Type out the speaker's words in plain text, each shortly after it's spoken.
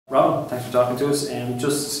Robin, thanks for talking to us.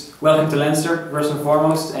 Just welcome to Leinster, first and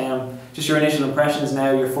foremost. Just your initial impressions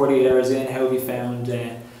now, you're 48 hours in, how have you found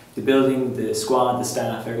the building, the squad, the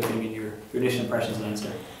staff, everything in your initial impressions of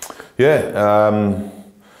Leinster? Yeah,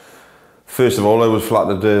 first of all I was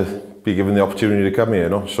flattered to be given the opportunity to come here,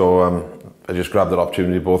 so I just grabbed that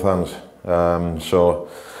opportunity with both hands. So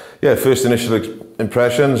yeah, first initial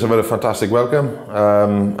impressions, I've had a fantastic welcome.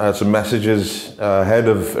 I had some messages ahead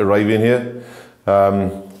of arriving here.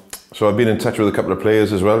 So I've been in touch with a couple of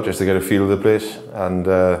players as well, just to get a feel of the place. And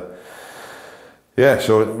yeah,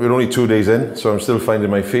 so we're only 2 days in, so I'm still finding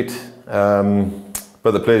my feet.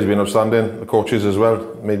 But the players have been outstanding, the coaches as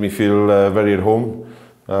well, made me feel very at home.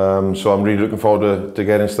 So I'm really looking forward to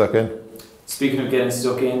getting stuck in. Speaking of getting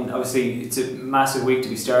stuck in, obviously it's a massive week to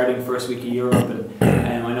be starting, first week of Europe,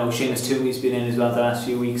 and I know Seamus Toomey's been in as well the last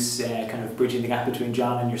few weeks, kind of bridging the gap between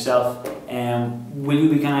John and yourself. Will you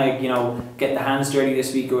be kind of, getting the hands dirty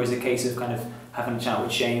this week, or is it a case of kind of having a chat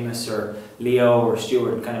with Seamus or Leo or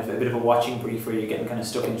Stuart, kind of a bit of a watching brief, or you're getting kind of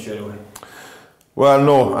stuck in straight away? Well,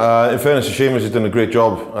 no, in fairness to Seamus, he's done a great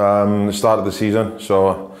job at the start of the season,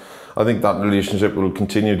 so I think that relationship will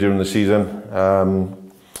continue during the season.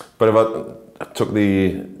 But I took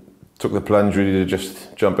the plunge really to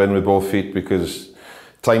just jump in with both feet, because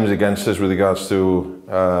time's against us with regards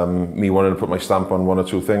to me wanting to put my stamp on one or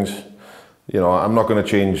two things. I'm not going to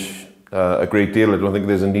change a great deal. I don't think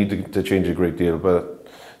there's a need to change a great deal, but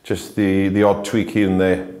just the odd tweak here and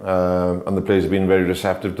there, and the players have been very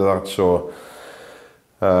receptive to that. So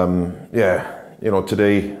yeah,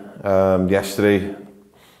 today, yesterday,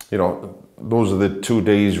 those are the 2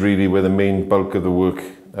 days really where the main bulk of the work,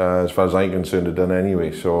 as far as I'm concerned, are done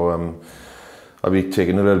anyway. So I'll be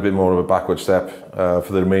taking a little bit more of a backward step for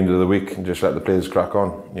the remainder of the week and just let the players crack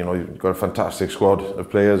on. You've got a fantastic squad of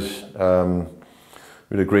players.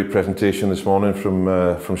 We had a great presentation this morning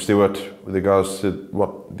from Stuart with regards to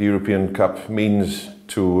what the European Cup means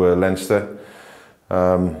to Leinster.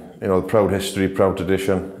 The proud history, proud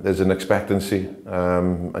tradition. There's an expectancy,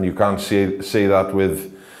 and you can't say that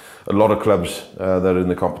with a lot of clubs that are in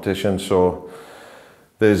the competition. So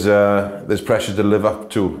there's pressure to live up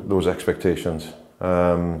to those expectations.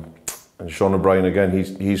 And Sean O'Brien again,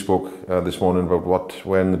 he spoke this morning about what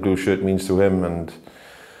wearing the blue shirt means to him, and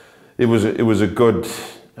it was a good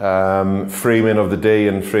framing of the day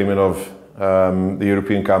and framing of the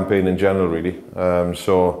European campaign in general, really.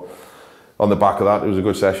 So on the back of that, it was a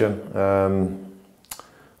good session,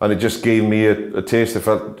 and it just gave me a taste. I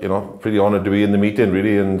felt pretty honoured to be in the meeting,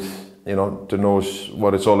 really, and to know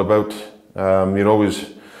what it's all about. You're always,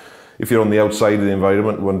 if you're on the outside of the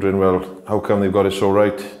environment, wondering, well, how come they've got it so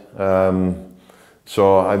right?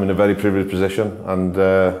 So I'm in a very privileged position, and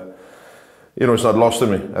it's not lost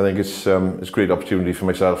on me. I think it's a great opportunity for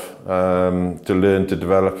myself to learn, to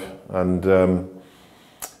develop, and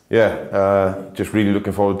just really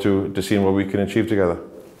looking forward to seeing what we can achieve together.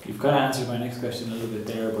 You've kind of answered my next question a little bit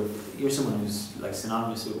there, but you're someone who's like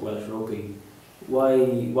synonymous with Welsh rugby. Why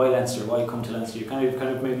Leinster? Why come to Leinster? You kind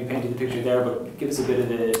of maybe painted the picture there, but give us a bit of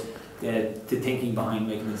the thinking behind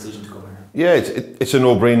making the decision to come here. Yeah, it's a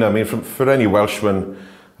no-brainer. I mean, for any Welshman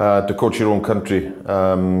to coach your own country,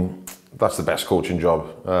 that's the best coaching job,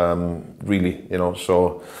 really.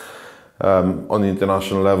 So on the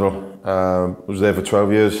international level, I was there for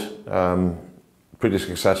 12 years. Pretty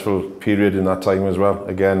successful period in that time as well.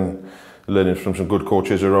 Again, learning from some good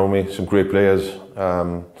coaches around me, some great players.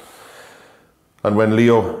 And when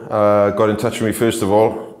Leo got in touch with me, first of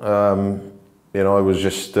all, I was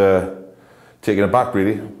just taken aback,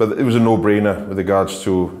 really. But it was a no-brainer with regards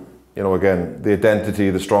to, again, the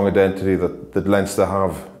identity, the strong identity that Leinster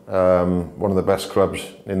have. One of the best clubs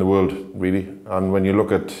in the world, really. And when you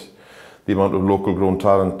look at the amount of local grown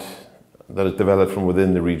talent that has developed from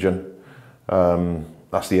within the region,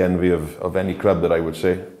 that's the envy of any club, that I would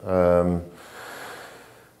say.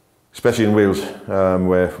 Especially in Wales,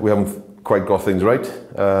 where we haven't quite got things right.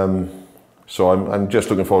 So I'm just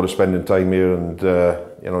looking forward to spending time here and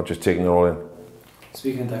just taking it all in.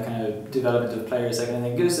 Speaking of that kind of development of players, that kind of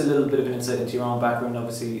thing, give us a little bit of an insight into your own background.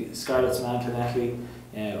 Obviously, Scarlet's man, Llanelli,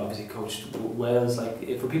 obviously coached Wales.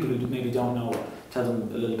 For people who maybe don't know, tell them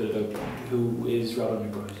a little bit about who is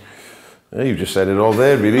Robin McBryde. Yeah, you just said it all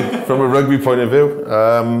there, really, from a rugby point of view.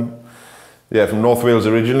 Yeah, from North Wales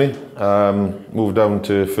originally, moved down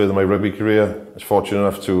to further my rugby career. I was fortunate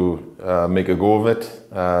enough to make a go of it.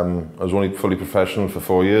 I was only fully professional for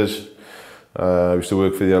 4 years. I used to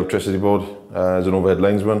work for the electricity board as an overhead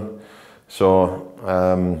linesman. So,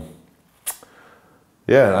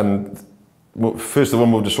 yeah, and first of all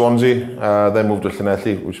moved to Swansea, then moved to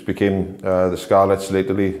Llanelli, which became the Scarlets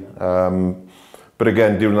latterly. but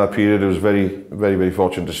again, during that period, I was very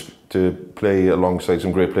fortunate to play alongside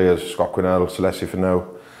some great players: Scott Quinnell, Celestia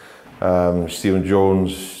Finau, Stephen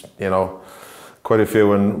Jones, you know, quite a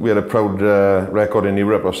few, and we had a proud record in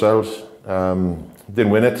Europe ourselves.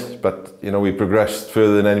 Didn't win it, but you know, we progressed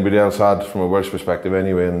further than anybody else had from a Welsh perspective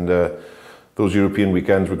anyway, and those European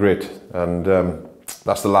weekends were great, and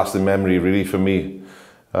that's the lasting memory really for me,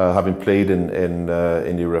 having played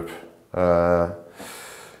in Europe.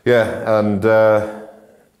 Yeah, and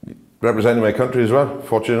representing my country as well,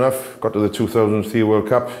 fortunate enough, got to the 2003 World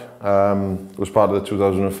Cup, was part of the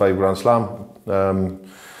 2005 Grand Slam.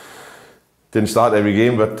 Didn't start every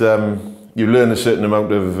game, but you learn a certain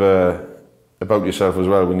amount of about yourself as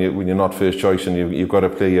well when you're not first choice, and you've got to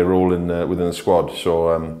play your role within the squad.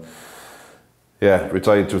 So yeah,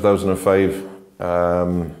 retired 2005.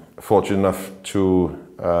 Fortunate enough to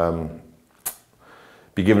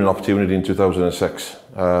be given an opportunity in 2006.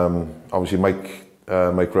 Obviously, Mike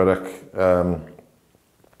Ruddock,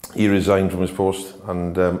 he resigned from his post,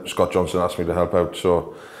 and Scott Johnson asked me to help out.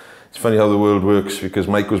 So it's funny how the world works, because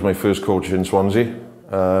Mike was my first coach in Swansea,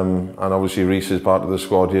 and obviously Reece is part of the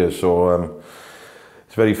squad here. So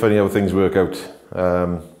it's very funny how things work out.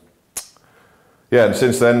 Yeah, and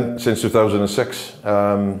since then, since 2006,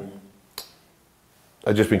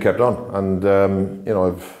 I've just been kept on, and you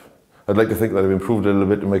know, I'd like to think that I've improved a little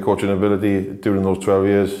bit in my coaching ability during those 12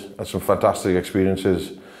 years. Had some fantastic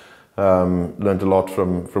experiences, learned a lot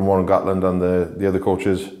from Warren Gatland and the other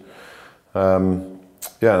coaches.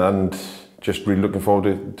 Yeah, and just really looking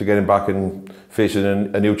forward to getting back and facing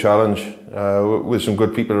a new challenge with some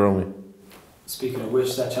good people around me. Speaking of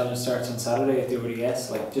which, that challenge starts on Saturday at the RDS.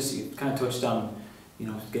 Like, just you kind of touched on, you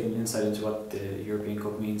know, getting an insight into what the European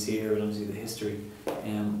Cup means here and obviously the history.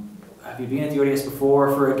 Have you been at the RDS before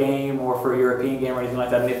for a game or for a European game or anything like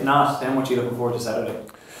that? And if not, then what are you looking forward to Saturday?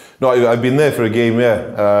 No, I've been there for a game,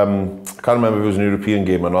 yeah. I can't remember if it was an European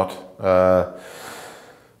game or not.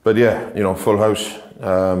 But yeah, you know, full house.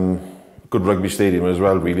 Good rugby stadium as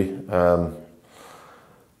well, really.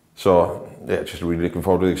 So yeah, just really looking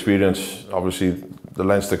forward to the experience. Obviously, the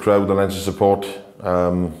Leinster crowd, the Leinster support,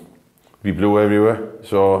 be blue everywhere.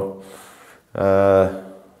 So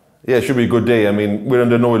yeah, it should be a good day. I mean, we're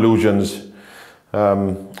under no illusions.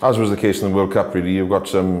 As was the case in the World Cup, really. You've got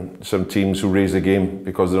some teams who raise the game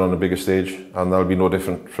because they're on a bigger stage, and that'll be no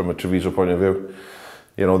different from a Treviso point of view.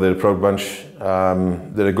 You know, they're a proud bunch.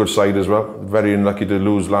 They're a good side as well. Very unlucky to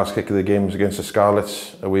lose last kick of the games against the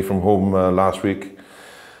Scarlets away from home last week.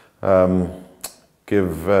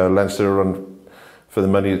 Give Leinster a run for the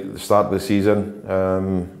money at the start of the season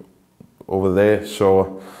over there.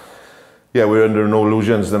 So yeah, we're under no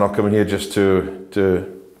illusions. They're not coming here just to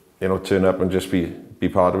you know, turn up and just be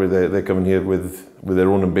part of it. They're coming here with their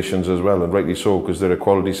own ambitions as well, and rightly so, because they're a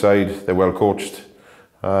quality side. They're well coached.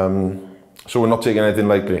 So we're not taking anything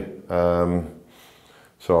lightly.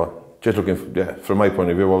 So just looking, yeah, from my point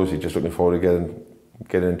of view, obviously just looking forward to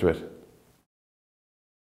getting into it.